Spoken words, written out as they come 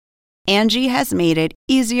Angie has made it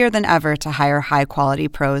easier than ever to hire high-quality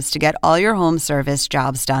pros to get all your home service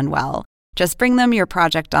jobs done well. Just bring them your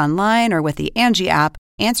project online or with the Angie app,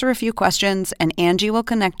 answer a few questions, and Angie will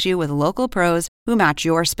connect you with local pros who match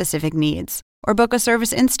your specific needs. Or book a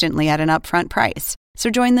service instantly at an upfront price. So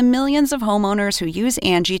join the millions of homeowners who use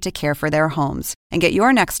Angie to care for their homes and get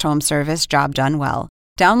your next home service job done well.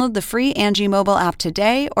 Download the free Angie mobile app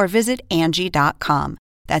today or visit Angie.com.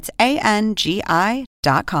 That's ANGI.com.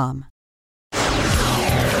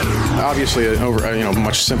 Obviously,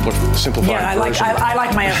 much simplified yeah, version. I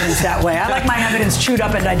like my evidence that way. I like my evidence chewed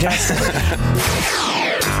up and digested.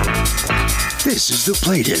 This is the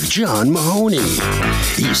plaintiff, John Mahoney.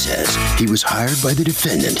 He says he was hired by the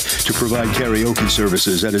defendant to provide karaoke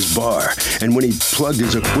services at his bar, and when he plugged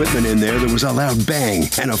his equipment in there was a loud bang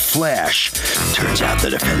and a flash. Turns out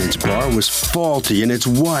the defendant's bar was faulty in its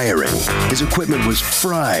wiring. His equipment was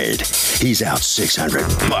fried. He's out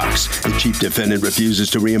 $600. The cheap defendant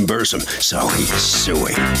refuses to reimburse him, so he's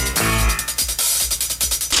suing.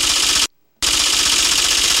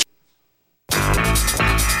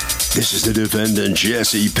 This is the defendant,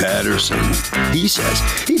 Jesse Patterson. He says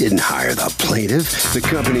he didn't hire the plaintiff. The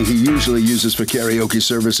company he usually uses for karaoke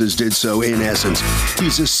services did so in essence.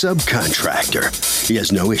 He's a subcontractor. He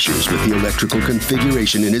has no issues with the electrical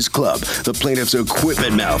configuration in his club. The plaintiff's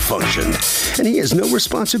equipment malfunctioned, and he has no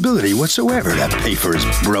responsibility whatsoever to pay for his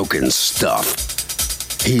broken stuff.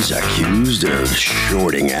 He's accused of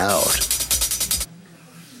shorting out.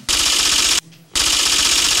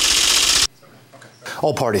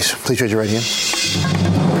 All parties, please raise your right hand.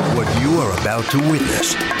 What you are about to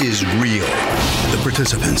witness is real. The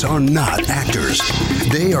participants are not actors.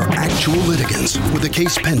 They are actual litigants with a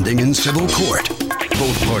case pending in civil court.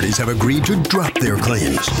 Both parties have agreed to drop their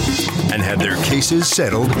claims and have their cases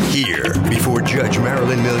settled here before Judge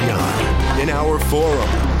Marilyn Milian in our forum,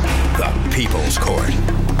 the People's Court.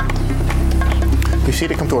 Be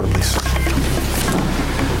seated. Come to order, please.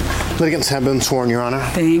 Litigants have been sworn, Your Honor.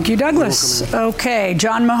 Thank you, Douglas. Okay,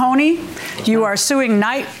 John Mahoney, you are suing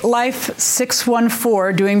Nightlife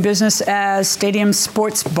 614, doing business as Stadium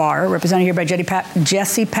Sports Bar, represented here by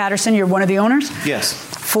Jesse Patterson. You're one of the owners? Yes.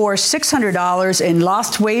 For $600 in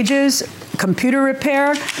lost wages, computer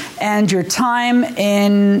repair, and your time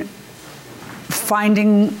in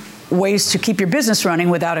finding ways to keep your business running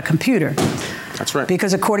without a computer. That's right.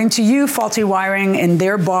 Because according to you, faulty wiring in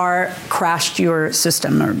their bar crashed your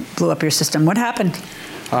system or blew up your system. What happened?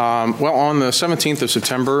 Well, on the 17th of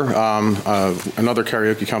September, another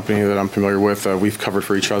karaoke company that I'm familiar with, we've covered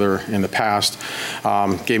for each other in the past,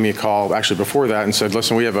 gave me a call actually before that and said,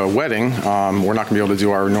 listen, we have a wedding. We're not going to be able to do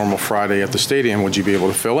our normal Friday at the stadium. Would you be able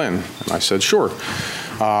to fill in? And I said, sure.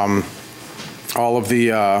 All of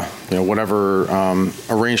the, whatever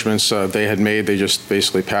arrangements they had made, they just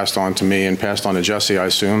basically passed on to me and passed on to Jesse, I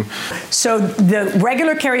assume. So the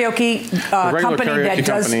regular karaoke company that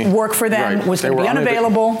does work for them right. was going to be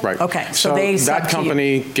unavailable? Right. Okay, so they that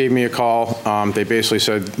company gave me a call. They basically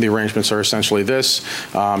said the arrangements are essentially this.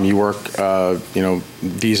 You work,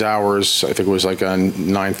 these hours, I think it was like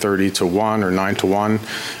 9:30 to 1 or 9 to 1.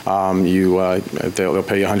 They'll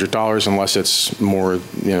pay you $100 unless it's more,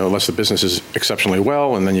 unless the business is exceptionally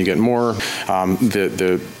well, and then you get more.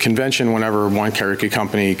 The convention, whenever one karaoke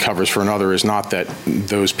company covers for another, is not that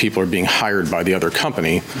those people are being hired by the other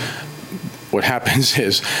company. What happens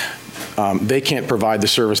is they can't provide the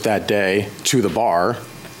service that day to the bar,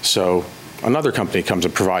 so another company comes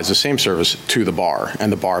and provides the same service to the bar,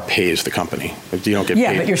 and the bar pays the company. You don't get paid.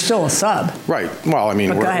 Yeah, but you're still a sub. Right. Well, I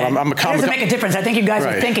mean, it doesn't make a difference. I think you guys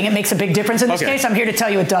are thinking it makes a big difference in this case. I'm here to tell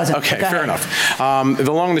you it doesn't. Okay, fair enough.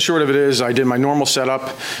 The long and the short of it is I did my normal setup.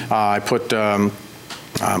 I put, I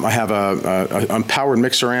have a powered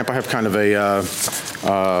mixer amp. I have kind of a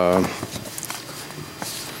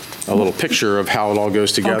little picture of how it all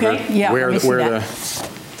goes together. Okay, yeah, let me see that.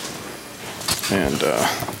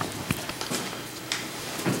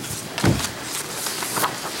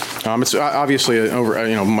 It's obviously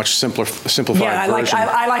a much simplified version.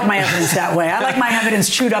 I like my evidence that way. I like my evidence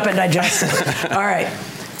chewed up and digested. All right.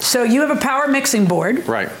 So you have a power mixing board.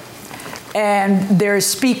 Right. And there's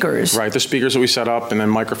speakers. Right. The speakers that we set up, and then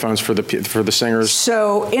microphones for the singers.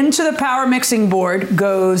 So into the power mixing board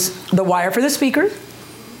goes the wire for the speaker.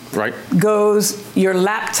 Right. Goes your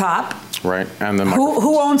laptop. Right, and the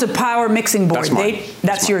who owns a power mixing board? That's mine.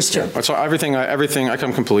 That's yours too. Yeah. So everything I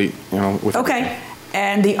come complete, with. Okay.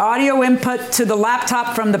 and the audio input to the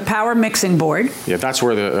laptop from the power mixing board. Yeah, that's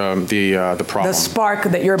where the problem. The spark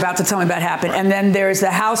that you're about to tell me about happened. Right. And then there's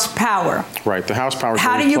the house power. Right, the house power.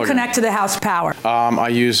 How do you connect to the house power? I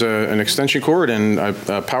use an extension cord and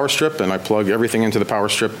a power strip, and I plug everything into the power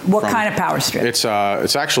strip. What kind of power strip? It's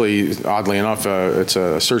actually, oddly enough, it's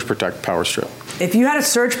a Surge Protect power strip. If you had a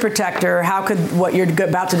surge protector, how could what you're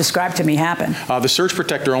about to describe to me happen? The surge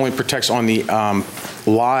protector only protects on the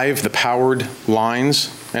the powered lines.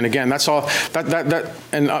 And again, that's all.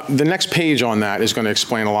 The next page on that is going to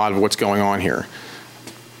explain a lot of what's going on here.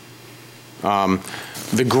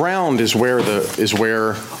 The ground is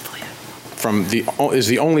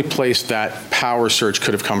the only place that power surge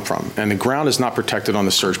could have come from, and the ground is not protected on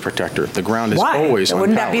the surge protector. The ground is always unpowered.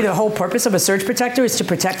 Wouldn't that be the whole purpose of a surge protector, is to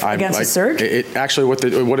protect against a surge? Actually,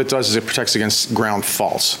 what it does is it protects against ground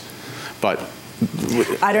faults. But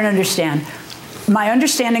I don't understand. My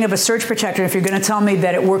understanding of a surge protector, if you're going to tell me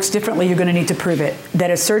that it works differently, you're going to need to prove it. That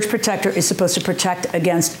a surge protector is supposed to protect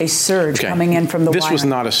against a surge coming in from the This wiring. was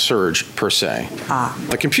not a surge per se.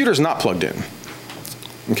 The computer's not plugged in.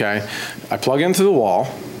 Okay, I plug into the wall,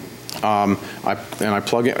 I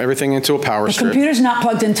plug everything into a power strip. The computer's not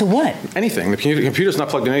plugged into what? Anything. The computer's not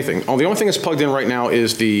plugged in anything. The only thing that's plugged in right now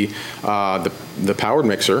is the powered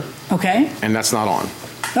mixer. Okay. And that's not on.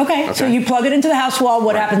 Okay, so you plug it into the house wall.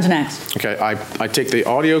 What happens next? Okay, I take the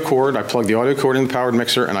audio cord, I plug the audio cord in the powered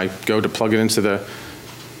mixer, and I go to plug it into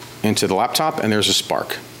the laptop, and there's a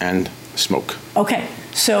spark and smoke. Okay,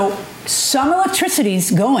 so some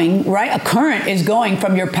electricity's going, right? A current is going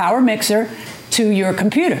from your power mixer to your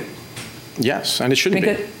computer. Yes, and it shouldn't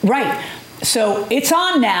be. Right. So it's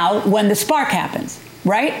on now when the spark happens,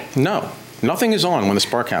 right? No, nothing is on when the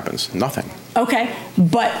spark happens. Nothing. Okay,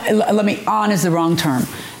 but on is the wrong term.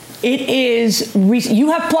 It is,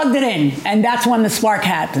 you have plugged it in, and that's when the spark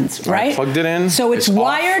happens, right? I plugged it in. So it's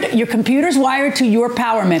wired, off. Your computer's wired to your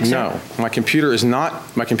power mixer. No, my computer is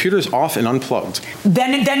not. My computer is off and unplugged.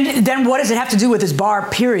 Then what does it have to do with this bar,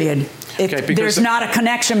 period? If there's not a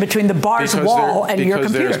connection between the bar's wall and your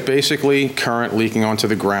computer. Because there's basically current leaking onto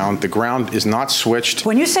the ground. The ground is not switched.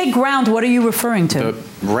 When you say ground, what are you referring to?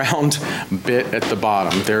 The round bit at the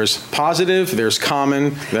bottom. There's positive, there's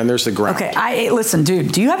common, then there's the ground. Okay, listen,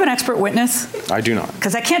 dude, do you have an expert witness? I do not.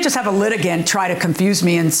 Because I can't just have a litigant try to confuse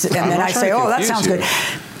me and then I say, oh, that sounds good.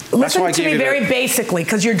 Listen to me very basically,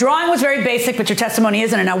 because your drawing was very basic, but your testimony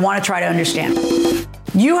isn't, and I want to try to understand.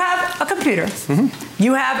 You have a computer,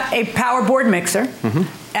 you have a power board mixer,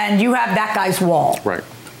 and you have that guy's wall. Right.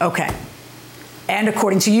 Okay. And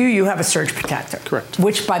according to you, you have a surge protector. Correct.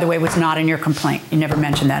 Which, by the way, was not in your complaint. You never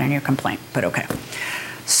mentioned that in your complaint, but okay.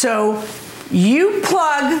 So you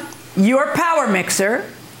plug your power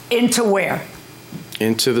mixer into where?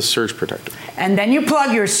 Into the surge protector. And then you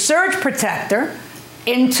plug your surge protector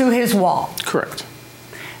into his wall. Correct.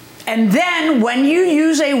 And then when you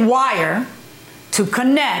use a wire to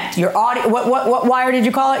connect your audio, what wire did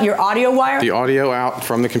you call it? Your audio wire? The audio out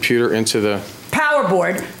from the computer into the power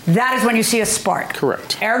board, that is when you see a spark.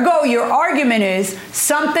 Correct. Ergo, your argument is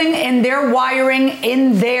something in their wiring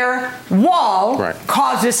in their wall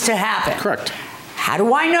caused this to happen. Correct. How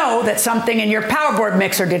do I know that something in your power board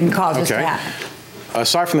mixer didn't cause this to happen?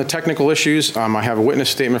 Aside from the technical issues, I have a witness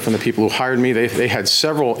statement from the people who hired me. They had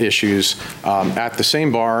several issues at the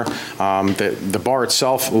same bar. The bar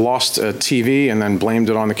itself lost a TV and then blamed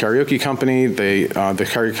it on the karaoke company. The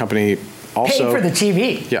karaoke company also paid for the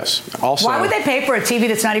TV. Yes. Also, why would they pay for a TV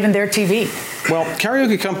that's not even their TV? Well,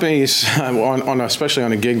 karaoke companies, especially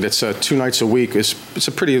on a gig that's 2 nights a week, it's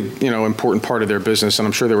a pretty important part of their business, and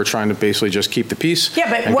I'm sure they were trying to basically just keep the peace. Yeah,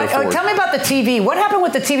 but tell me about the TV. What happened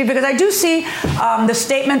with the TV? Because I do see the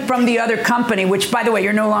statement from the other company, which, by the way,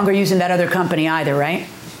 you're no longer using that other company either, right?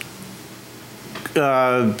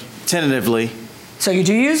 Tentatively. So you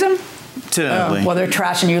do use them? Tentatively. Well, they're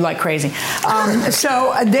trashing you like crazy.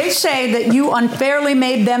 So they say that you unfairly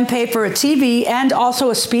made them pay for a TV and also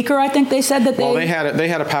a speaker. I think they said that they. Well, they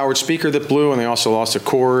had a powered speaker that blew, and they also lost a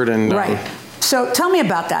cord. And right. So tell me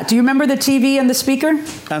about that. Do you remember the TV and the speaker?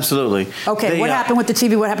 Absolutely. Okay. What happened with the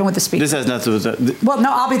TV? What happened with the speaker? This has nothing to do with that. Well,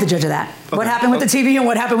 no, I'll be the judge of that. Okay. What happened with the TV and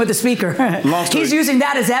what happened with the speaker? Long story. He's using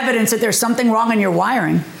that as evidence that there's something wrong in your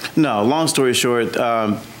wiring. No. Long story short,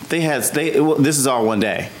 this is all one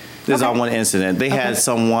day. This is all one incident. They had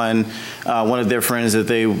someone, one of their friends that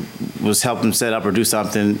they was helping set up or do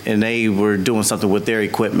something, and they were doing something with their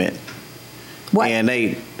equipment. What? And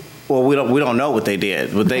we don't know what they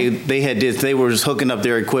did, but they were just hooking up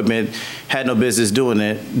their equipment, had no business doing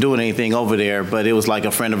anything over there, but it was like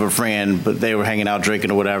a friend of a friend, but they were hanging out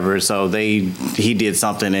drinking or whatever, so he did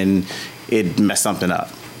something and it messed something up.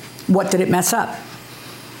 What did it mess up?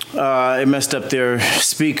 It messed up their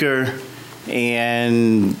speaker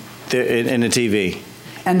and the TV.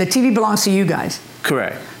 And the TV belongs to you guys?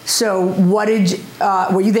 Correct. So what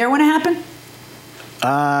were you there when it happened?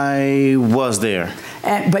 I was there.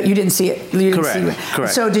 But you didn't see it? You didn't Correct. See it.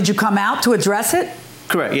 Correct. So did you come out to address it?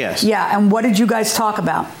 Correct, yes. Yeah, and what did you guys talk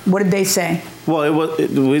about? What did they say? Well,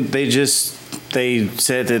 they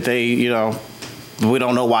said that we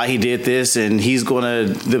don't know why he did this, and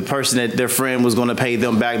the person that their friend was going to pay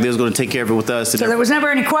them back, they was going to take care of it with us. So there was never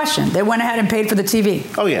any question. They went ahead and paid for the TV.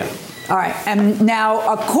 Oh, yeah. All right. And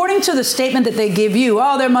now, according to the statement that they give you,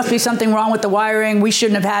 there must be something wrong with the wiring. We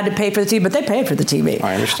shouldn't have had to pay for the TV, but they paid for the TV.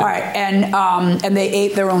 I understand. All right. And they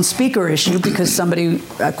ate their own speaker issue because somebody,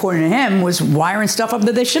 according to him, was wiring stuff up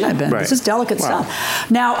that they shouldn't have been. Right. This is delicate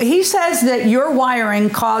stuff. Now, he says that your wiring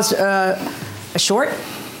caused a short.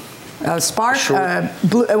 Spark.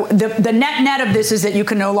 The net of this is that you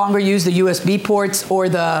can no longer use the USB ports or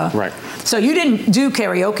the. Right. So you didn't do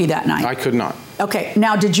karaoke that night. I could not. Okay.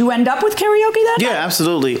 Now, did you end up with karaoke that night? Yeah,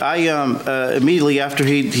 absolutely. I immediately after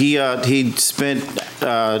he spent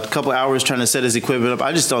a couple hours trying to set his equipment up.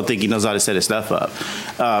 I just don't think he knows how to set his stuff up.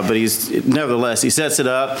 But he sets it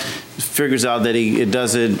up, figures out that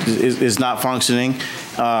it's not functioning.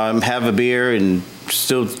 Have a beer and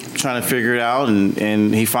still trying to figure it out,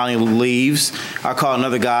 and he finally leaves. I call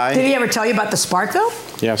another guy. Did he ever tell you about the spark though?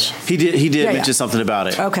 Yes. He did mention something about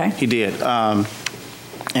it. Okay. He did.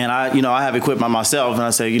 And I have equipment myself, and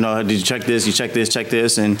I say, did you check this? You check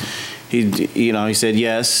this, and he said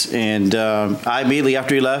yes. And I immediately,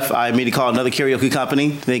 after he left, called another karaoke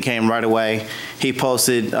company. They came right away. He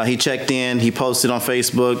posted, he checked in, he posted on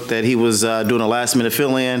Facebook that he was doing a last minute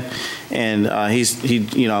fill in, and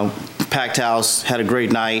he packed house, had a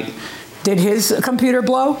great night. Did his computer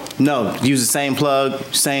blow? No, used the same plug,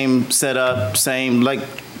 same setup, same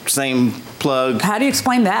plug. How do you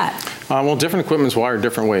explain that? Well, different equipment's wired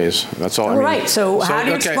different ways. That's all. Right. So how do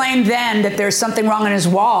you explain then that there's something wrong in his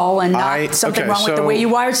wall and not something wrong with the way you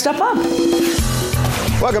wired stuff up?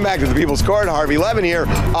 Welcome back to the People's Court. Harvey Levin here.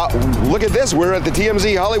 Look at this. We're at the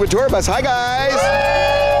TMZ Hollywood Tour Bus. Hi, guys.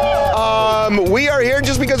 We are here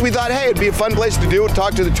just because we thought, hey, it'd be a fun place to do it,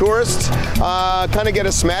 talk to the tourists, kind of get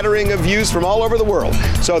a smattering of views from all over the world.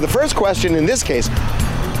 So the first question in this case,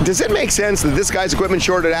 does it make sense that this guy's equipment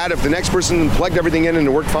shorted out if the next person plugged everything in and it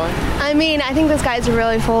worked fine? I mean, I think this guy's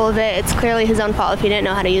really full of it. It's clearly his own fault if he didn't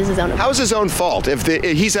know how to use his own equipment. How is his own fault if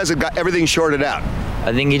he says it got everything shorted out?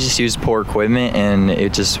 I think he just used poor equipment and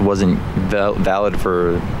it just wasn't valid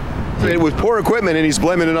for... It was poor equipment and he's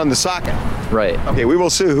blaming it on the socket. Right. Okay, we will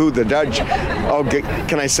see who the judge... Okay,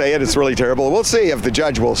 can I say it? It's really terrible. We'll see if the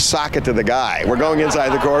judge will sock it to the guy. We're going inside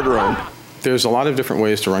the courtroom. There's a lot of different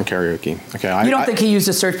ways to run karaoke. Okay. You don't think he used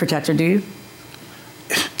a surge protector, do you?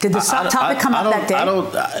 Did the topic come up that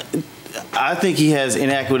day? I think he has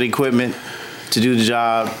inadequate equipment to do the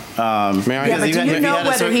job. May I? Yeah, but do you know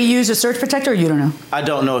whether he used a surge protector or you don't know? I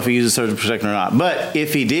don't know if he used a surge protector or not. But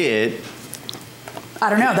if he did... I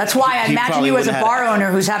don't know. That's why I imagine you as a bar owner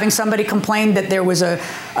who's having somebody complain that there was a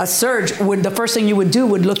surge, the first thing you would do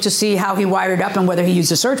would look to see how he wired it up and whether he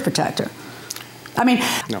used a surge protector. I mean,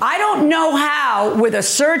 no. I don't know how with a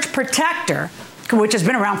surge protector, which has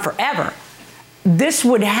been around forever, this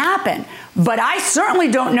would happen. But I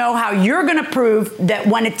certainly don't know how you're going to prove that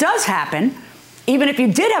when it does happen, even if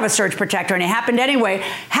you did have a surge protector and it happened anyway,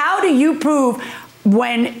 how do you prove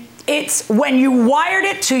when you wired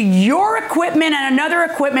it to your equipment and another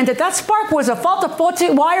equipment that spark was a fault of faulty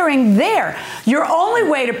wiring there? Your only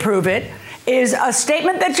way to prove it is a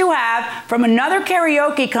statement that you have from another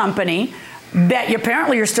karaoke company that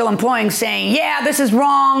apparently you're still employing saying, yeah, this is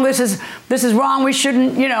wrong, this is wrong, we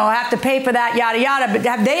shouldn't, have to pay for that, yada, yada. But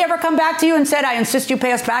have they ever come back to you and said, I insist you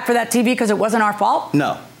pay us back for that TV because it wasn't our fault?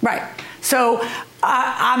 No. Right. So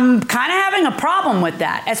I'm kind of having a problem with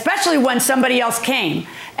that, especially when somebody else came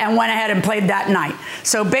and went ahead and played that night.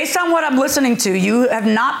 So based on what I'm listening to, you have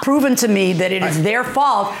not proven to me that it is their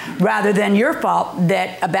fault rather than your fault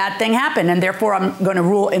that a bad thing happened, and therefore I'm going to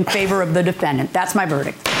rule in favor of the defendant. That's my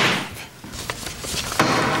verdict.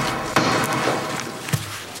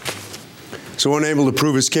 So unable to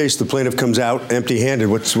prove his case, the plaintiff comes out empty-handed.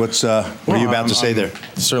 What are you about to say there?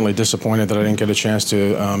 Certainly disappointed that I didn't get a chance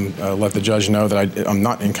to let the judge know that I'm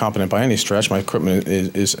not incompetent by any stretch. My equipment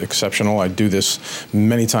is exceptional. I do this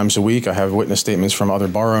many times a week. I have witness statements from other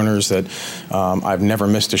bar owners that I've never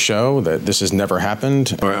missed a show, that this has never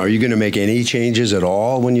happened. Are you going to make any changes at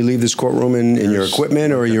all when you leave this courtroom in your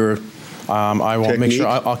equipment or your... I will make sure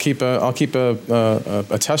I'll keep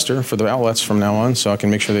a tester for the outlets from now on, so I can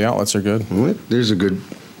make sure the outlets are good. There's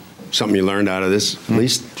something you learned out of this. At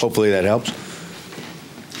least, hopefully, that helps.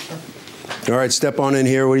 All right, step on in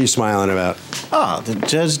here. What are you smiling about? Oh, the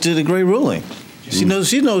judge did a great ruling. She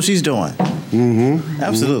knows what she's doing. Mm-hmm.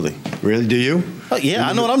 Absolutely. Really? Do you? Oh, yeah,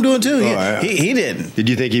 I know what I'm doing too. Right. He didn't. Did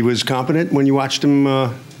you think he was competent when you watched him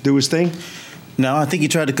do his thing? No, I think he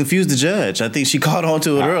tried to confuse the judge. I think she caught on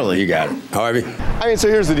to it early. You got it. Harvey? I mean, so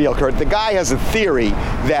here's the deal, Kurt. The guy has a theory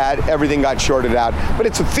that everything got shorted out, but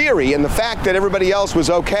it's a theory, and the fact that everybody else was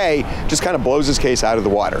okay just kind of blows his case out of the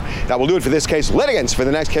water. That will do it for this case. Litigants for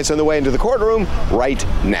the next case on the way into the courtroom right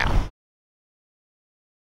now.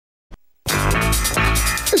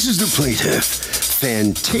 This is the plaintiff,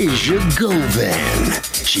 Fantasia Govan.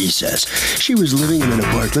 She says she was living in an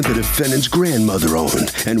apartment the defendant's grandmother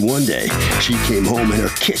owned, and one day she came home and her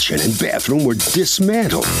kitchen and bathroom were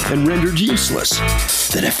dismantled and rendered useless.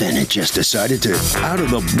 The defendant just decided to, out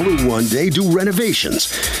of the blue one day, do renovations.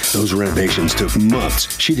 Those renovations took months.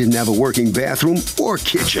 She didn't have a working bathroom or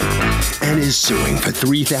kitchen, and is suing for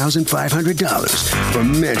 $3,500 for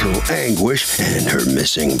mental anguish and her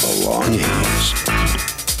missing belongings.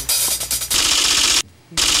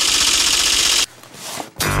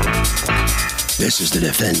 This is the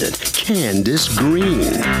defendant, Candace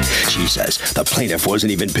Green. She says the plaintiff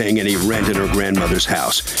wasn't even paying any rent in her grandmother's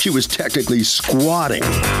house. She was technically squatting.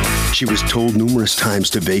 She was told numerous times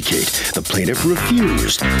to vacate. The plaintiff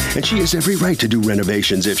refused, and she has every right to do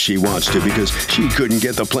renovations if she wants to because she couldn't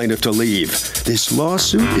get the plaintiff to leave. This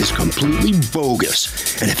lawsuit is completely bogus,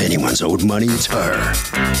 and if anyone's owed money, it's her.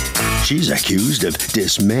 She's accused of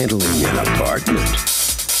dismantling an apartment.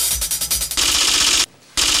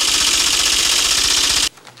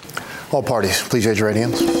 All parties, please raise your right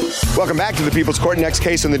hands. Welcome back to the People's Court. Next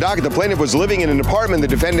case in the docket. The plaintiff was living in an apartment the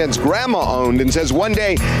defendant's grandma owned and says one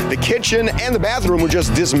day the kitchen and the bathroom were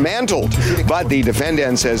just dismantled. But the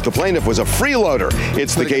defendant says the plaintiff was a freeloader.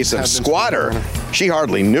 It's the case of squatter. She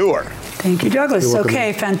hardly knew her. Thank you, Douglas.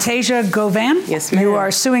 Okay, Fantasia Govan. Yes, ma'am. You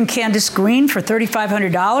are suing Candace Green for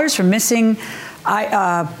 $3,500 for missing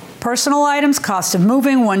personal items, cost of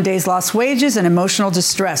moving, one day's lost wages, and emotional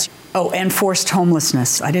distress. Oh, and forced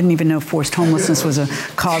homelessness. I didn't even know forced homelessness was a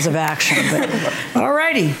cause of action. But all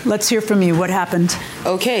righty, let's hear from you. What happened?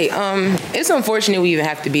 Okay, it's unfortunate we even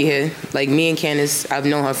have to be here. Like, me and Candace, I've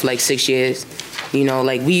known her for like 6 years. You know,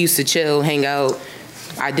 like, we used to chill, hang out.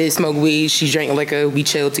 I did smoke weed, she drank liquor, we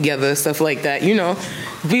chilled together, stuff like that, you know.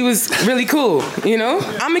 We was really cool, you know.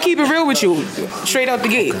 I'm gonna keep it real with you, straight out the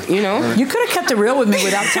gate, you know. You could have kept it real with me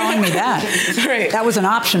without telling me that. Right. That was an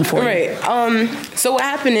option for you. Right. So what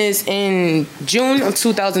happened is in June of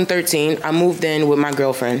 2013, I moved in with my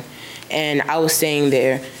girlfriend, and I was staying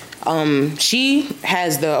there. She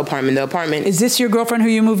has the apartment. The apartment. Is this your girlfriend who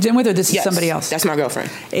you moved in with, or this Yes, is somebody else? That's my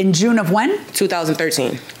girlfriend. In June of when?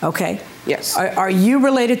 2013. Okay. Yes. Are you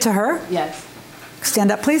related to her? Yes.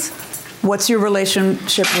 Stand up, please. What's your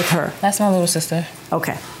relationship with her? That's my little sister.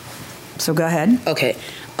 Okay. So go ahead. Okay.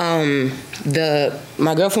 My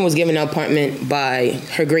girlfriend was given an apartment by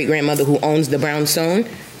her great grandmother who owns the brownstone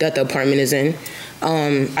that the apartment is in.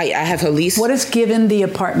 I have her lease. What does given the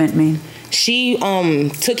apartment mean? She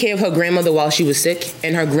took care of her grandmother while she was sick,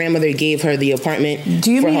 and her grandmother gave her the apartment. Do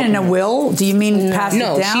you mean in a will? Do you mean pass it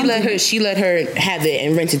down? No, she let her have it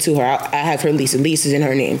and rent it to her. I have her lease. The lease is in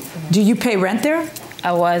her name. Do you pay rent there?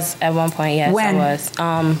 I was at one point, yes. When? I was.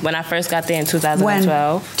 When I first got there in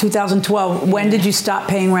 2012. 2012. When did you stop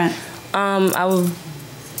paying rent?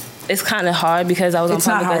 It's kind of hard because I was on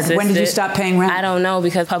public assistance. When did you stop paying rent? I don't know,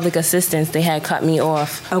 because public assistance, they had cut me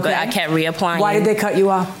off. Okay. But I kept reapplying. Why did they cut you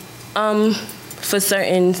off? For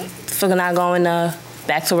not going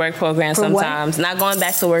back to work programs sometimes. Not going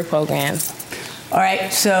back to work programs. All right,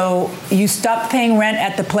 so you stopped paying rent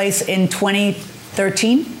at the place in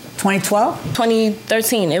 2013, 2012?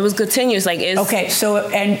 2013. It was continuous. Okay, so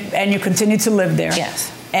and you continued to live there? Yes.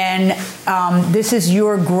 And this is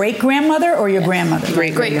your great-grandmother or your grandmother?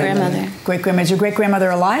 Great-grandmother. Great-grandmother. Is your great-grandmother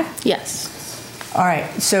alive? Yes. All right,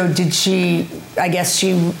 so did she, I guess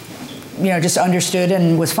she, just understood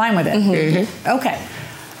and was fine with it? Mm-hmm. Okay.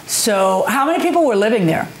 So how many people were living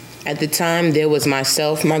there? At the time, there was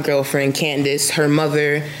myself, my girlfriend, Candace, her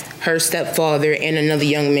mother, her stepfather, and another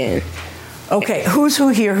young man. Okay, who's who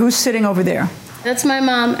here? Who's sitting over there? That's my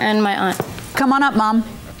mom and my aunt. Come on up, Mom.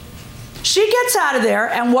 She gets out of there,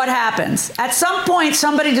 and what happens? At some point,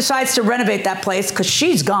 somebody decides to renovate that place because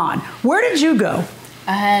she's gone. Where did you go?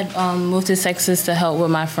 I had moved to Texas to help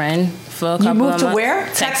with my friend for a couple of months. You moved to where?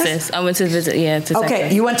 Texas. I went to visit, to Texas.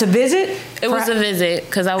 Okay, you went to visit? It was a visit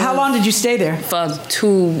because I was. How long did you stay there? For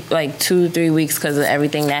 2-3 weeks because of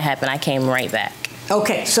everything that happened. I came right back.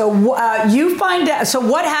 Okay, so you find out. So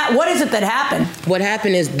what is it that happened? What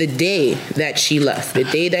happened is the day that she left,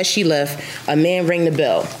 a man rang the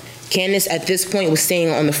bell. Candace at this point was staying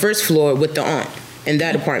on the first floor with the aunt in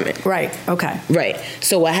that apartment. Right, okay. Right.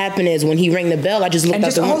 So what happened is when he rang the bell, I just looked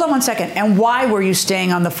out the window. Hold on one second. And why were you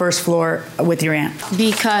staying on the first floor with your aunt?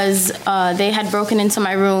 Because they had broken into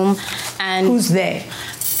my room and... Who's they?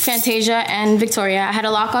 Fantasia and Victoria. I had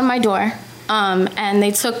a lock on my door. And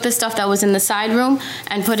they took the stuff that was in the side room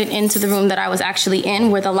and put it into the room that I was actually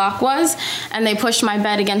in, where the lock was, and they pushed my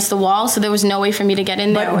bed against the wall, so there was no way for me to get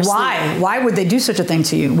in there. But why? Sleep. Why would they do such a thing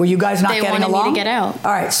to you? Were you guys not getting along? They wanted me to get out.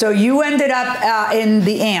 All right, so you ended up in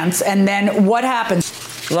the aunt's, and then what happened?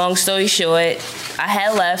 Long story short, I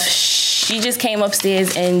had left. She just came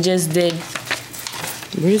upstairs and just did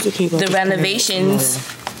the renovations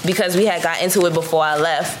because we had got into it before I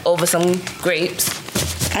left over some grapes.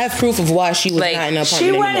 I have proof of why she was not in the apartment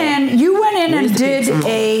anymore. You went in and did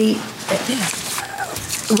a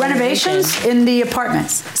renovations in the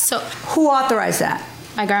apartments. So who authorized that?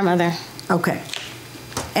 My grandmother. Okay.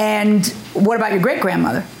 And what about your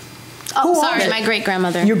great-grandmother? Oh, sorry, my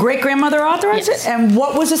great-grandmother. Your great-grandmother authorized it? And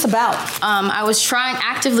what was this about? I was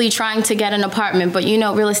actively trying to get an apartment, but you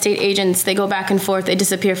know, real estate agents, they go back and forth, they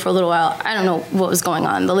disappear for a little while. I don't know what was going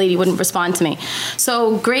on. The lady wouldn't respond to me.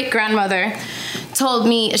 So great-grandmother told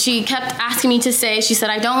me, she kept asking me to stay. She said,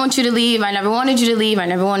 I don't want you to leave. I never wanted you to leave. I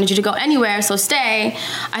never wanted you to go anywhere, so stay.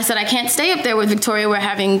 I said, I can't stay up there with Victoria. We're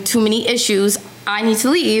having too many issues. I need to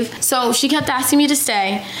leave. So she kept asking me to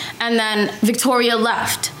stay, and then Victoria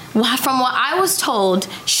left. From what I was told,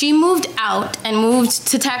 she moved out and moved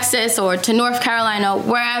to Texas or to North Carolina,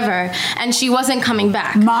 wherever, and she wasn't coming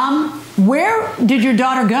back. Mom, where did your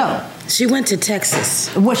daughter go? She went to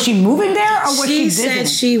Texas. Was she moving there or was she visiting? She said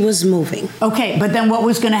she was moving. Okay, but then what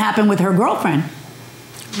was going to happen with her girlfriend?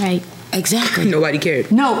 Right. Exactly. Nobody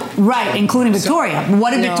cared. No, right, including Victoria.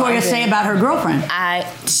 What did Victoria say about her girlfriend?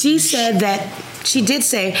 She said that, she did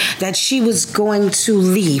say that she was going to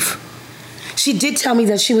leave. She did tell me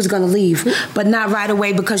that she was going to leave, but not right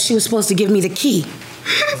away because she was supposed to give me the key.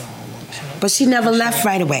 But she never left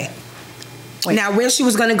right away. Wait. Now, where she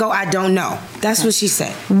was going to go, I don't know. That's what she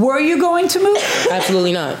said. Were you going to move?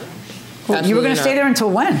 Absolutely not. You were going to stay there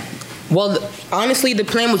until when? Well, honestly, the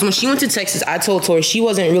plan was when she went to Texas, I told Tori she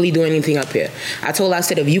wasn't really doing anything up here. I told her, I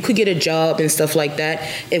said, if you could get a job and stuff like that,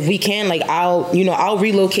 if we can, like, I'll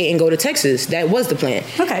relocate and go to Texas. That was the plan.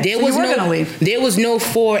 Okay, so you were going to leave. There was no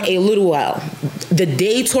for a little while. The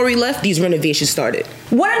day Tori left, these renovations started.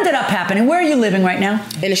 What ended up happening? Where are you living right now?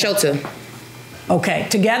 In a shelter. Okay,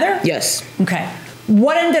 together? Yes. Okay.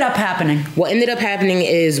 What ended up happening? What ended up happening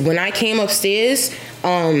is when I came upstairs,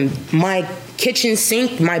 my kitchen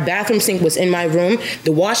sink, my bathroom sink was in my room.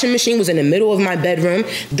 The washing machine was in the middle of my bedroom.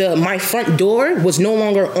 My front door was no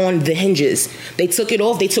longer on the hinges. They took it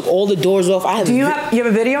off. They took all the doors off. Do you have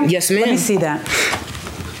a video? Yes, ma'am. Let me see that.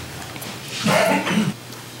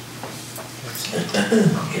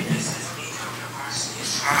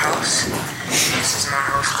 My house. This is my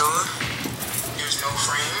house door. There's no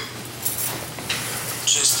frame.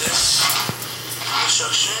 Just this.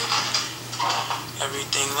 Construction.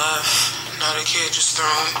 Everything left. Not a kid, just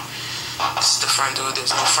thrown. This is the front door. There's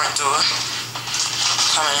no front door.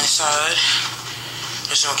 Coming inside.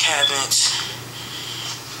 There's no cabinets.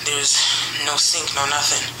 There's no sink, no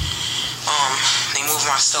nothing. They moved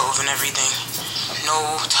my stove and everything.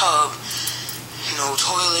 No tub. No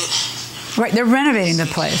toilet. Right, they're renovating the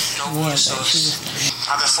place. No water source.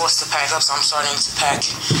 I've been forced to pack up, so I'm starting to pack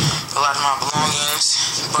a lot of my belongings.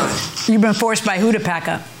 But you've been forced by who to pack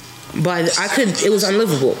up? But it was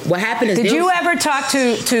unlivable. What happened is... Did you ever talk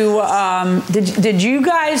did you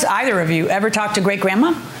guys, either of you, ever talk to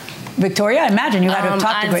great-grandma? Victoria, I imagine you had to have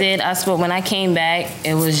talked to I did. I spoke. When I came back,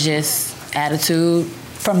 it was just attitude.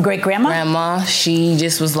 From great-grandma? Grandma. She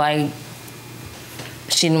just was like,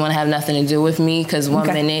 she didn't want to have nothing to do with me because one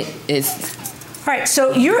minute it's... All right,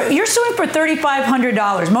 so you're suing for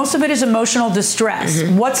 $3,500. Most of it is emotional distress.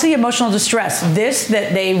 Mm-hmm. What's the emotional distress?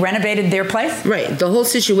 That they renovated their place? Right. The whole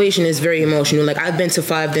situation is very emotional. Like, I've been to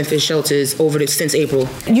 5 benefit shelters since April.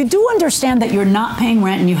 You do understand that you're not paying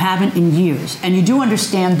rent and you haven't in years. And you do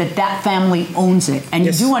understand that family owns it. And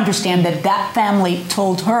you do understand that family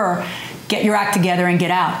told her, get your act together and get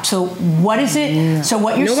out. So what is it? Yeah. So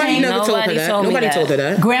what you're saying? Nobody told her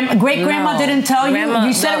that. Great-grandma didn't tell you?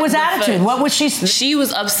 You said it was attitude. What was she? She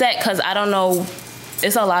was upset because I don't know.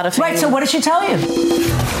 It's a lot of family. Right, so what did she tell you?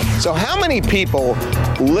 So how many people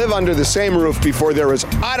live under the same roof before there is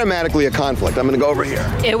automatically a conflict? I'm going to go over here.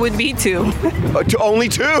 It would be 2. Only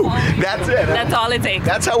 2? That's it. That's all it takes.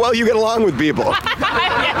 That's how well you get along with people.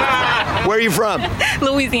 Yes. Where are you from?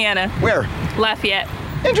 Louisiana. Where? Lafayette.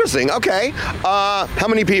 Interesting. Okay. How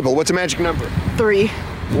many people? What's the magic number? 3.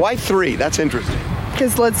 Why 3? That's interesting.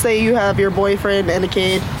 Because let's say you have your boyfriend and a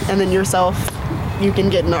kid, and then yourself, you can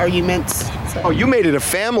get in arguments. So. Oh, you made it a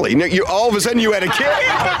family. You all of a sudden you had a kid.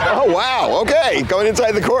 Oh wow. Okay, going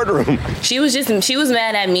inside the courtroom. She was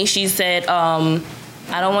mad at me. She said,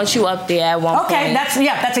 I don't want you up there at one point. Okay, that's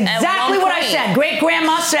exactly what I said. Great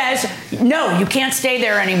grandma says, no, you can't stay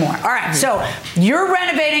there anymore. All right, so you're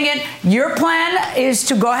renovating it. Your plan is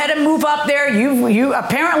to go ahead and move up there. You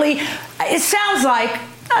apparently, it sounds like,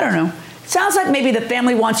 I don't know. Sounds like maybe the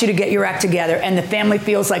family wants you to get your act together, and the family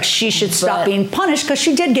feels like she should stop being punished because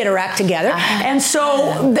she did get her act together. And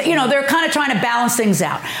so, they're kind of trying to balance things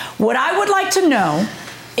out. What I would like to know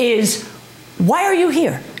is, why are you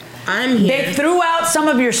here? I'm here. They threw out some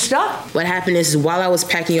of your stuff? What happened is while I was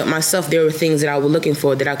packing up my stuff, there were things that I was looking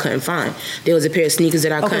for that I couldn't find. There was a pair of sneakers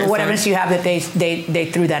that I couldn't find. What evidence do you have that they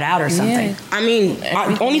threw that out or something? Yeah. I mean,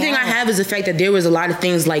 the only thing I have is the fact that there was a lot of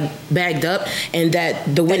things like bagged up and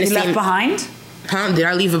that the witness left behind? Huh? Did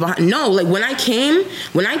I leave it behind? No, like when I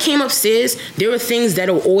came upstairs, there were things that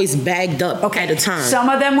were always bagged up at the time. Some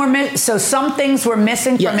of them were so some things were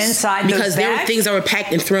missing from inside those bags? Because there were things that were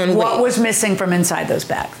packed and thrown away. What was missing from inside those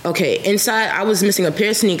bags? Okay, inside I was missing a pair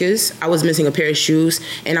of sneakers, I was missing a pair of shoes,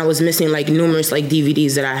 and I was missing like numerous like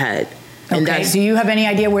DVDs that I had. And okay, do you have any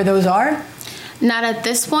idea where those are? Not at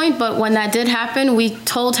this point, but when that did happen, we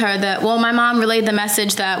told her that, my mom relayed the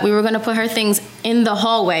message that we were going to put her things in the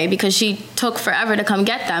hallway because she took forever to come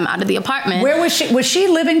get them out of the apartment. Where was she? Was she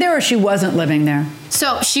living there or she wasn't living there?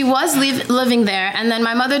 So she was living there, and then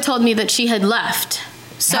my mother told me that she had left.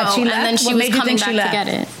 So, had she left? And then she was coming back to get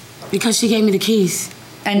it. Because she gave me the keys.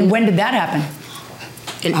 And when did that happen?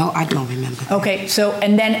 I don't remember. Okay, so,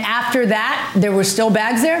 and then after that, there were still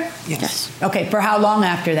bags there? Yes. Okay, for how long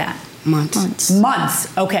after that?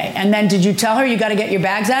 Months. Okay. And then did you tell her you got to get your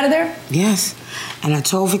bags out of there? Yes. And I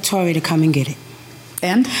told Victoria to come and get it.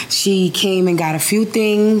 And? She came and got a few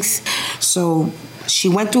things. So she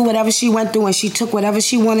went through whatever she went through and she took whatever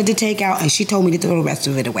she wanted to take out and she told me to throw the rest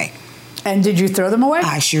of it away. And did you throw them away?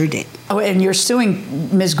 I sure did. Oh, and you're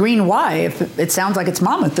suing Ms. Green. Why? If it sounds like it's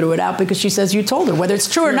Mama threw it out because she says you told her. Whether it's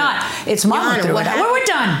true or not, it's Mama threw it out. Well, we're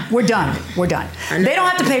done. They don't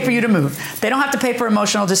have to pay for you to move. They don't have to pay for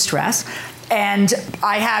emotional distress. And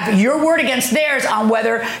I have your word against theirs on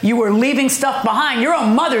whether you were leaving stuff behind. Your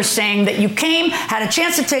own mother's saying that you came, had a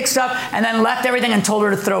chance to take stuff, and then left everything and told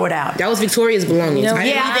her to throw it out. That was Victoria's belongings.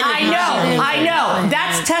 I know.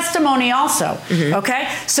 That's testimony also.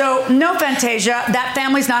 Okay? So, no, Fantasia, that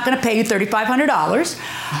family's not going to pay you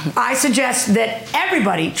 $3,500. I suggest that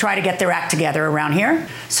everybody try to get their act together around here.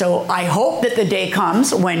 So I hope that the day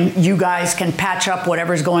comes when you guys can patch up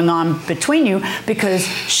whatever's going on between you, because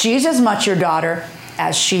she's as much your daughter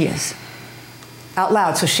as she is. Out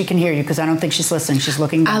loud so she can hear you, because I don't think she's listening. She's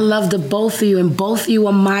looking down. I love the both of you, and both of you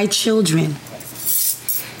are my children.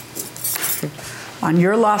 On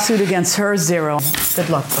your lawsuit against her, 0. Good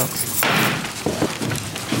luck, folks.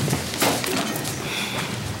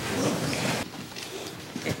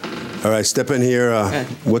 All right, step in here.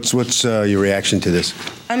 What's your reaction to this?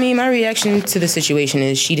 I mean, my reaction to the situation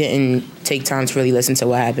is she didn't take time to really listen to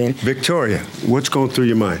what happened. Victoria, what's going through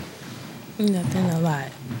your mind? Nothing, a lot.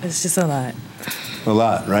 It's just a lot. A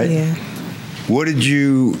lot, right? Yeah. What did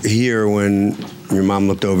you hear when your mom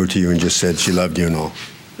looked over to you and just said she loved you and all?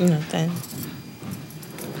 Nothing.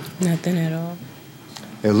 Nothing at all.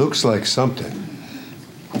 It looks like something.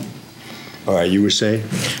 All right, you were saying?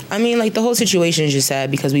 I mean, like, the whole situation is just sad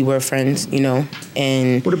because we were friends,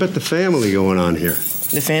 and... What about the family going on here?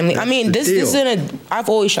 The family? I mean, this isn't I've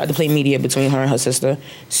always tried to play media between her and her sister.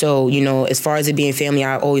 So, as far as it being family,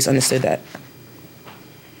 I always understood that.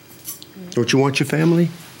 Don't you want your family?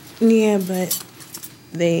 Yeah, but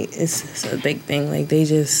it's a big thing. Like, they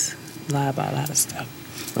just lie about a lot of stuff.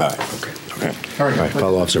 All right, okay. All right,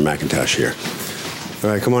 Fellow Officer McIntosh here. All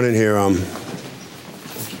right, come on in here.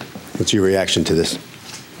 What's your reaction to this?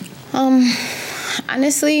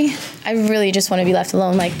 Honestly, I really just want to be left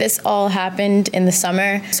alone. Like, this all happened in the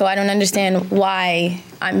summer, so I don't understand why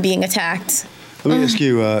I'm being attacked. Let me ask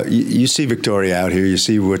you, you see Victoria out here, you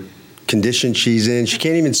see what condition she's in. She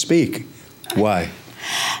can't even speak. Why?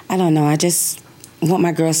 I don't know. I just want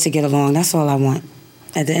my girls to get along. That's all I want.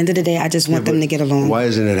 At the end of the day, I just want them to get along. Why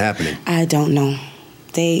isn't it happening? I don't know.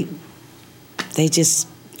 They just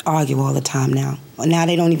argue all the time now. Now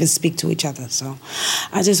they don't even speak to each other, so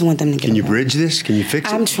I just want them to get along. Can you bridge this? Can you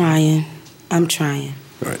fix it? I'm trying.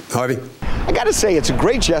 All right. Harvey? I got to say, it's a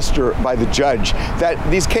great gesture by the judge that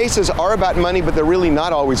these cases are about money, but they're really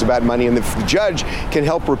not always about money. And if the judge can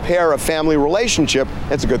help repair a family relationship,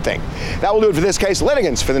 that's a good thing. That will do it for this case.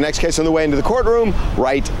 Litigants for the next case on the way into the courtroom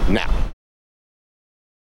right now.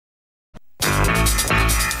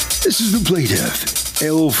 This is the plaintiff,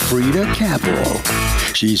 Elfrida Capel.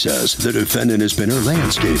 She says the defendant has been her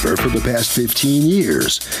landscaper for the past 15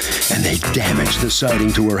 years, and they damaged the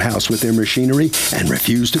siding to her house with their machinery and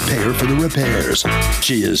refused to pay her for the repairs.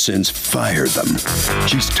 She has since fired them.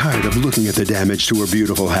 She's tired of looking at the damage to her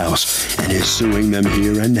beautiful house and is suing them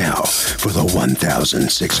here and now for the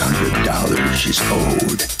 $1,600 she's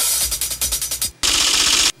owed.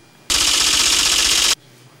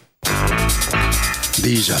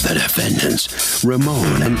 These are the defendants,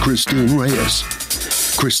 Ramon and Christine Reyes.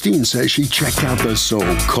 Christine says she checked out the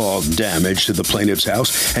so-called damage to the plaintiff's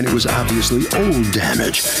house, and it was obviously old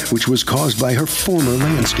damage, which was caused by her former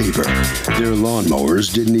landscaper. Their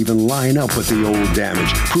lawnmowers didn't even line up with the old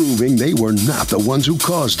damage, proving they were not the ones who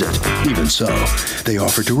caused it. Even so, they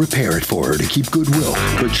offered to repair it for her to keep goodwill,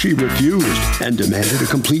 but she refused and demanded a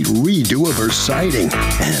complete redo of her siding,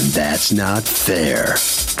 and that's not fair.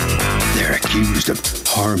 They're accused of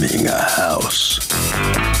harming a house.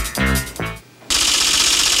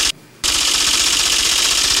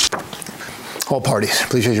 All parties,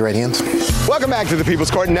 please raise your right hands. Welcome back to the People's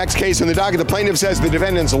Court. Next case in the docket, the plaintiff says the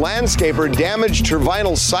defendant's landscaper damaged her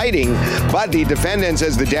vinyl siding, but the defendant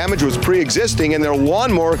says the damage was pre-existing and their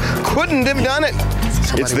lawnmower couldn't have done it.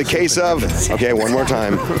 It's the case of, okay, one more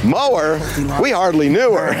time, mower, we hardly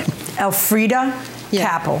knew her. Elfrida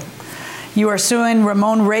Capel. You are suing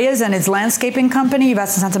Ramon Reyes and his landscaping company. You've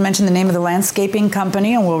asked us not to mention the name of the landscaping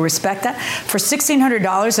company, and we'll respect that. For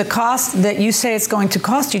 $1,600, a cost that you say it's going to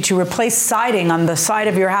cost you to replace siding on the side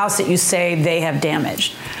of your house that you say they have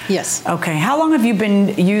damaged. Yes. Okay. How long have you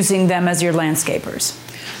been using them as your landscapers?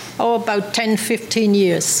 Oh, about 10, 15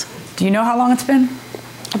 years. Do you know how long it's been?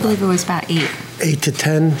 I believe it was about 8. 8 to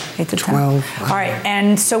 10. 8 to 12. 10. All right.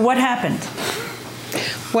 And so what happened?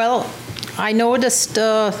 Well, I noticed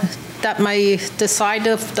that the side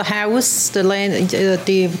of the house,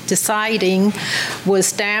 the siding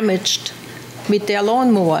was damaged with their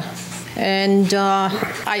lawnmower, and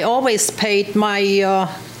I always paid my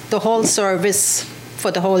the whole service for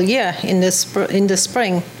the whole year in the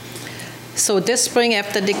spring. So this spring,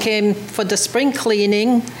 after they came for the spring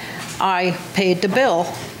cleaning, I paid the bill.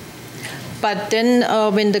 But then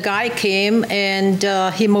when the guy came and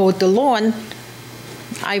he mowed the lawn,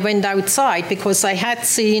 I went outside because I had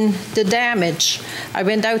seen the damage. I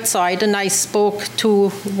went outside and I spoke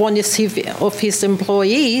to one of his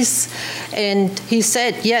employees, and he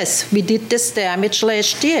said, yes, we did this damage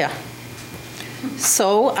last year.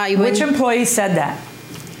 So I went. Which employee said that?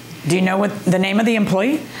 Do you know what the name of the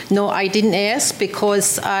employee? No, I didn't ask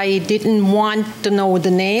because I didn't want to know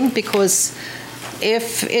the name, because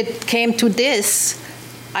if it came to this,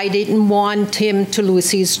 I didn't want him to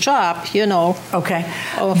lose his job, you know. Okay.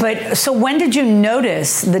 But so when did you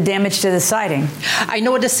notice the damage to the siding? I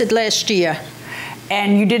noticed it last year.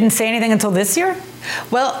 And you didn't say anything until this year?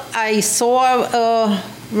 Well, I saw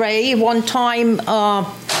Ray one time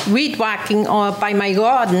weed whacking by my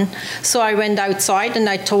garden, so I went outside and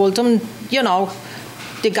I told him, you know,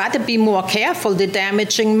 they got to be more careful. They're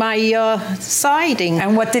damaging my siding.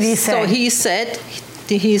 And what did he say? So he said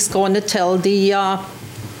he's going to tell the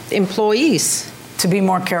employees to be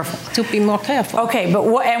more careful. To be more careful. Okay,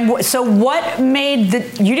 but so what made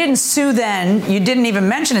you didn't sue then? You didn't even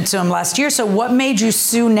mention it to him last year. So what made you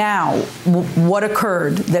sue now? What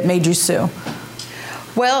occurred that made you sue?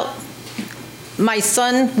 Well, my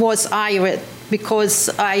son was irate because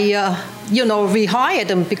I, rehired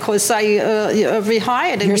him because I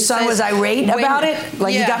rehired him. Your son was irate about it?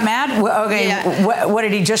 Like he got mad? Okay, yeah. What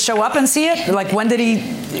did he just show up and see it? Like when did he?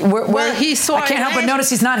 Well, he saw I can't help but notice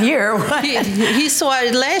he's not here. he saw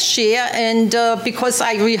it last year, and because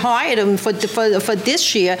I rehired him for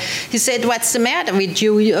this year, he said, "What's the matter with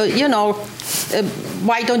you?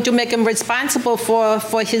 Why don't you make him responsible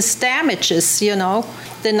for his damages? You know?"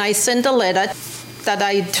 Then I sent a letter that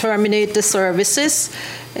I terminate the services,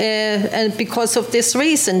 and because of this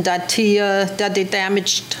reason that they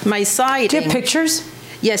damaged my siding. Do you have pictures?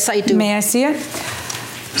 Yes, I do. May I see it?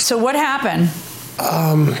 So what happened?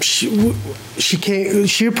 She came.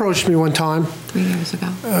 She approached me one time. 3 years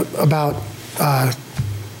ago. About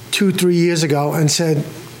 2-3 years ago, and said,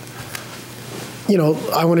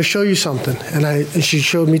 I want to show you something. And she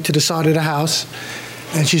showed me to the side of the house,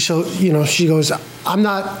 and she goes, I'm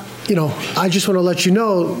not. I just want to let you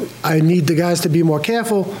know I need the guys to be more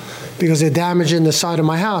careful because they're damaging the side of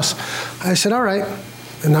my house. I said, all right.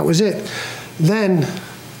 And that was it. Then,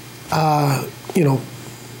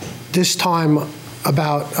 this time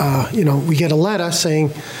about, we get a letter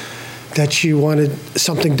saying that she wanted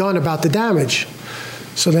something done about the damage.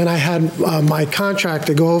 So then I had my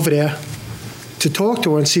contractor go over there to talk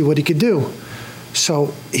to her and see what he could do.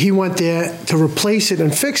 So he went there to replace it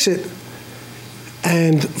and fix it,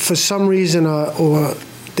 and for some reason, or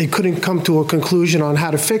they couldn't come to a conclusion on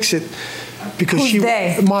how to fix it because Who's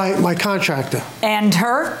they? My contractor. And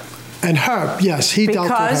her? And her, yes, he dealt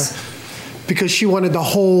with Because? her. Because she wanted the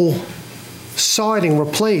whole siding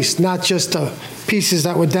replaced, not just the pieces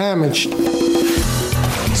that were damaged.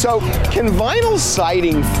 So, can vinyl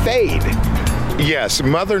siding fade? Yes,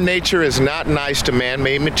 Mother Nature is not nice to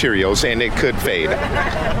man-made materials, and it could fade.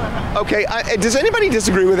 Okay, does anybody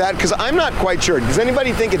disagree with that? Because I'm not quite sure. Does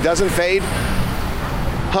anybody think it doesn't fade?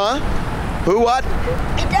 Huh? Who, what?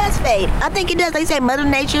 It does fade. I think it does. They say Mother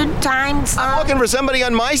Nature times. I'm looking for somebody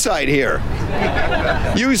on my side here.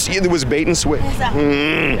 It was bait and switch.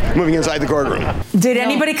 Moving inside the courtroom. Did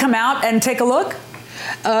anybody come out and take a look?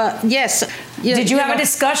 Yes. Did you have a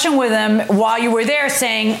discussion with him while you were there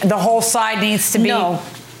saying the whole side needs to be? No.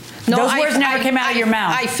 Those words never came out of your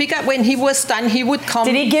mouth. I figured when he was done, he would come.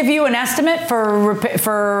 Did he give you an estimate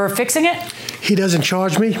for fixing it? He doesn't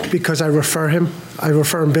charge me because I refer him. I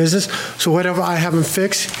refer him business. So whatever I have him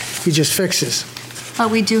fix, he just fixes.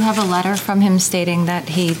 But we do have a letter from him stating that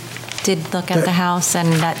he did look at the house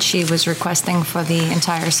and that she was requesting for the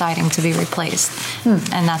entire siding to be replaced. And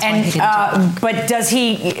that's why he didn't. But does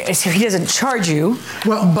he doesn't charge you.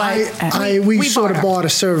 Well, but we sort of barter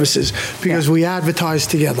services because we advertise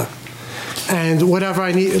together. And whatever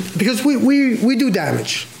I need, because we do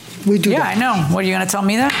damage. We do damage. I know. What, are you going to tell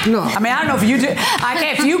me that? No. I mean, I don't know if you do.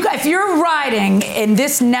 If you're riding in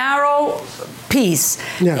this narrow piece,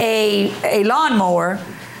 a lawnmower,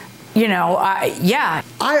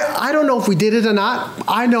 I don't know if we did it or not.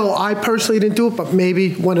 I know I personally didn't do it, but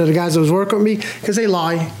maybe one of the guys that was working with me, because they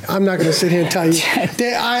lie. I'm not going to sit here and tell you.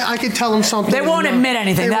 I could tell them something. They won't admit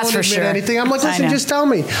anything, that's for sure. Anything. I'm like, listen, just tell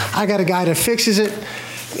me. I got a guy that fixes it.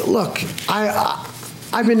 Look,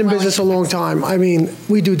 I've been in business a long time. I mean,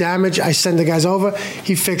 we do damage. I send the guys over.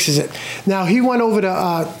 He fixes it. Now, he went over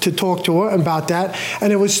to talk to her about that,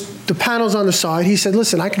 and it was the panels on the side. He said,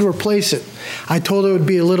 listen, I could replace it. I told her it would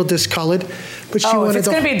be a little discolored, but she wanted if it's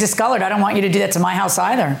going to be discolored, I don't want you to do that to my house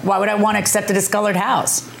either. Why would I want to accept a discolored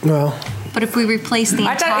house? Well. But if we replace the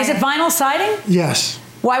entire... Is it vinyl siding? Yes.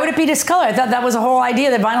 Why would it be discolored? I thought that was the whole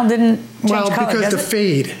idea, that vinyl didn't change color. Well, because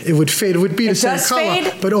fade. It would fade. It would be the same color,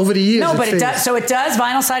 fade? but over the years No, but it does. So it does?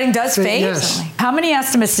 Vinyl siding does fade? Yes. How many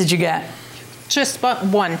estimates did you get? Just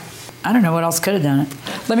one. I don't know what else could have done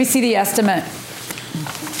it. Let me see the estimate.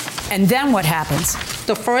 And then what happens?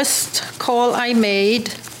 The first call I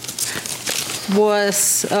made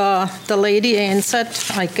was the lady answered.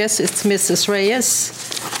 I guess it's Mrs. Reyes.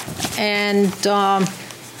 And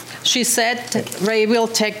she said, Ray will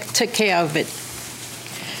take care of it.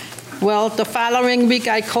 Well, the following week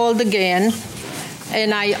I called again,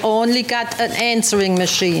 and I only got an answering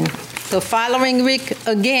machine. The following week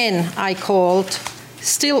again I called,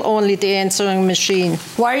 still only the answering machine.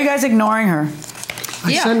 Why are you guys ignoring her?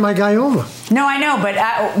 I sent my guy over. No, I know, but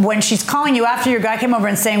when she's calling you after your guy came over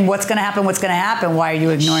and saying what's going to happen, why are you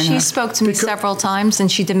ignoring her? She spoke to me several times,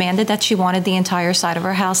 and she demanded that she wanted the entire side of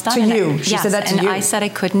her house done. To you? She said that to you? And I said I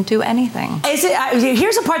couldn't do anything.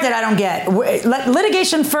 Here's a part that I don't get.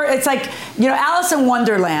 Litigation first, it's like, Alice in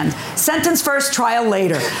Wonderland. Sentence first, trial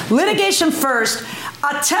later. Litigation first,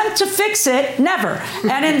 attempt to fix it, never.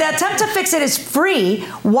 And in the attempt to fix it is free.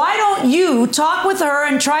 Why don't you talk with her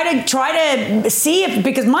and try to see if,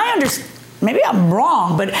 because maybe I'm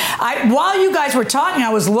wrong, but while you guys were talking,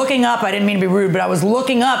 I was looking up, I didn't mean to be rude, but I was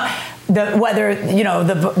looking up whether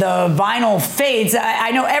the vinyl fades.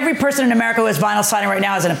 I know every person in America who has vinyl siding right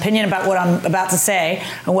now has an opinion about what I'm about to say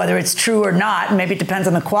and whether it's true or not. Maybe it depends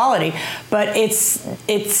on the quality, but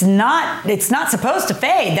it's not supposed to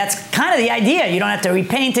fade. That's kind of the idea. You don't have to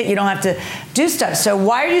repaint it. You don't have to do stuff. So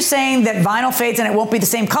why are you saying that vinyl fades and it won't be the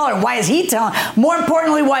same color? Why is he telling? More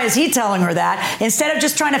importantly, why is he telling her that instead of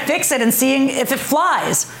just trying to fix it and seeing if it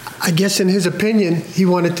flies? I guess in his opinion, he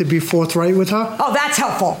wanted to be forthright with her. Oh, that's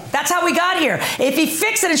helpful. That's how we got here. If he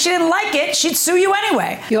fixed it and she didn't like it, she'd sue you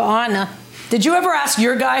anyway. Your Honor. Did you ever ask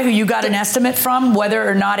your guy who you got an estimate from whether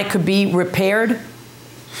or not it could be repaired?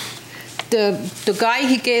 The guy,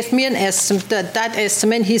 he gave me an estimate, that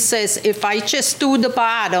estimate, he says, if I just do the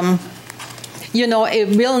bottom,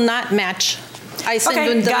 it will not match. I sent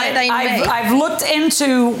him the letter in May. I've looked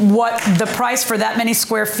into what the price for that many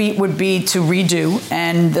square feet would be to redo,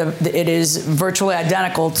 and it is virtually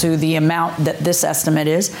identical to the amount that this estimate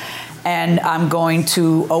is. And I'm going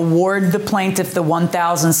to award the plaintiff the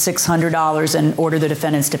 $1,600 and order the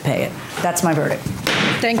defendants to pay it. That's my verdict.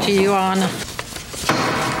 Thank you, Your Honor.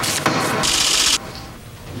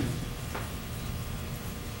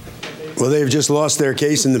 Well, they've just lost their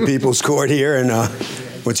case in the People's Court here, and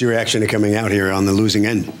what's your reaction to coming out here on the losing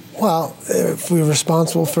end? Well, if we're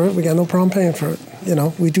responsible for it, we got no problem paying for it. You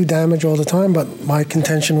know, we do damage all the time, but my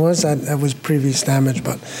contention was that it was previous damage,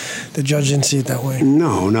 but the judge didn't see it that way.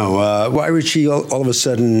 No. Why would she all of a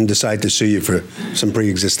sudden decide to sue you for some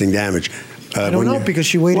pre-existing damage? I don't know, because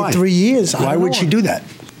she waited 3 years. Why would she do that?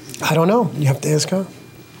 I don't know. You have to ask her.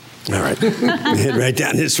 All right. Head right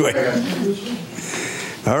down this way.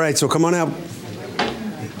 All right, so come on out.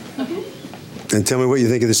 And tell me what you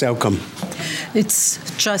think of this outcome. It's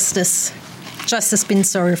justice. Justice been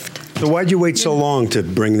served. So why'd you wait so long to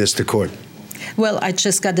bring this to court? Well, I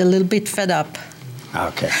just got a little bit fed up.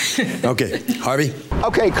 Okay. Okay, Harvey?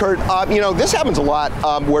 Okay, Kurt, this happens a lot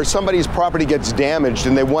where somebody's property gets damaged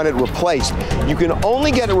and they want it replaced. You can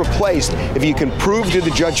only get it replaced if you can prove to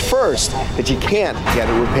the judge first that you can't get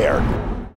it repaired.